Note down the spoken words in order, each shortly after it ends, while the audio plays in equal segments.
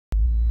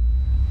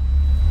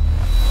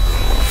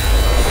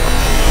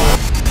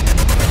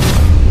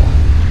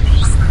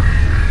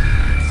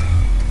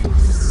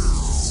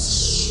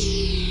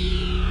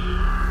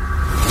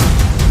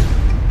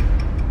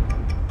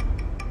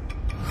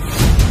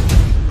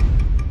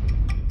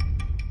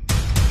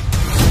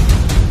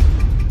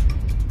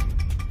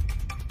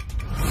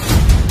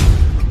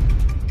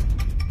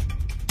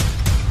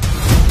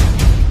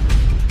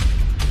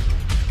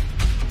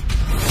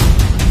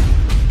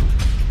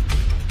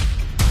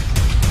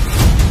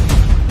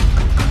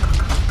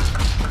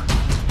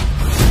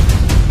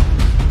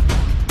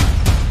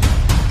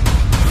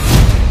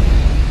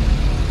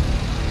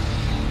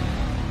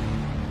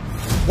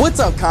What's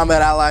up,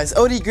 Combat Allies?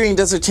 OD Green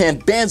Desert Tan,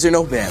 bands or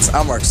no bands,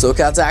 I'm Mark,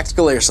 SoCal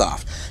Tactical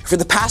Airsoft. For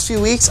the past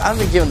few weeks, I've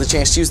been given the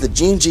chance to use the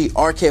G&G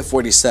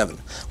RK47,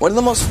 one of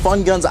the most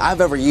fun guns I've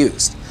ever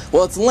used.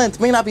 While its length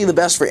may not be the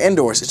best for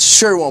indoors, it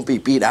sure won't be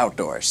beat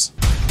outdoors.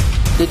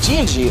 The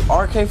G&G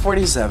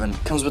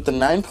RK47 comes with the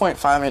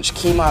 9.5-inch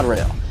key mod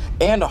rail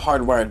and a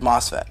hardwired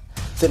MOSFET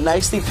that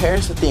nicely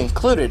pairs with the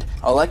included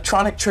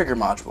electronic trigger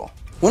module.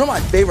 One of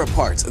my favorite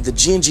parts of the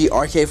G&G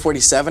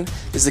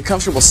RK47 is the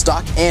comfortable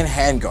stock and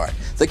handguard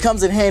that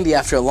comes in handy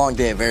after a long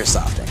day of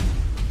airsofting.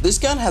 This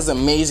gun has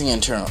amazing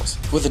internals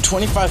with a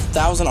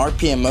 25,000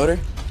 RPM motor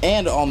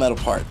and all metal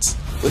parts,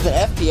 with an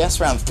FPS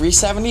around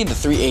 370 to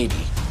 380.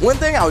 One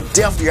thing I would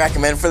definitely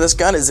recommend for this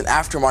gun is an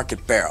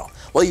aftermarket barrel.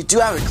 While you do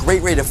have a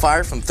great rate of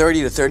fire from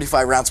 30 to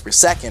 35 rounds per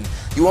second,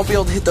 you won't be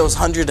able to hit those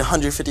 100 to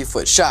 150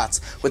 foot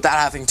shots without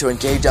having to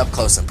engage up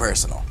close and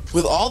personal.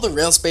 With all the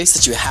rail space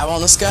that you have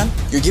on this gun,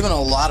 you're given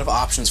a lot of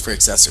options for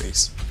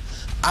accessories.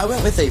 I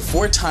went with a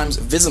 4x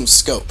Vism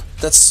scope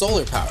that's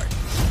solar powered,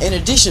 in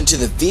addition to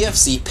the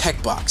VFC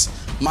PEC box,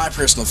 my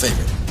personal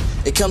favorite.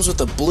 It comes with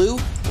a blue,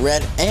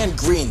 red, and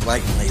green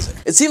lighting laser.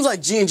 It seems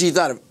like G&G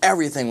thought of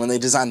everything when they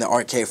designed the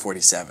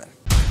RK47.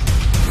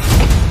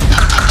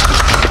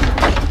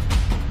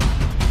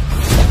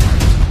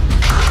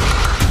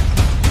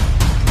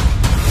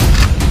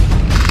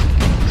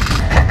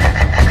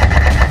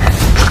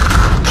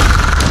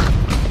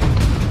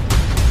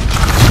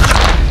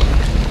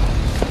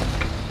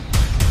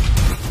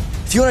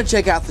 If you want to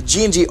check out the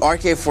G&G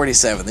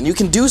RK47, then you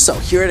can do so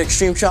here at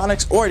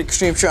Extremetronics or at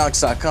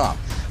extremetronics.com.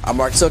 I'm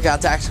Mark,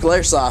 SoCal Tactical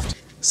Airsoft,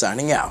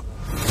 signing out.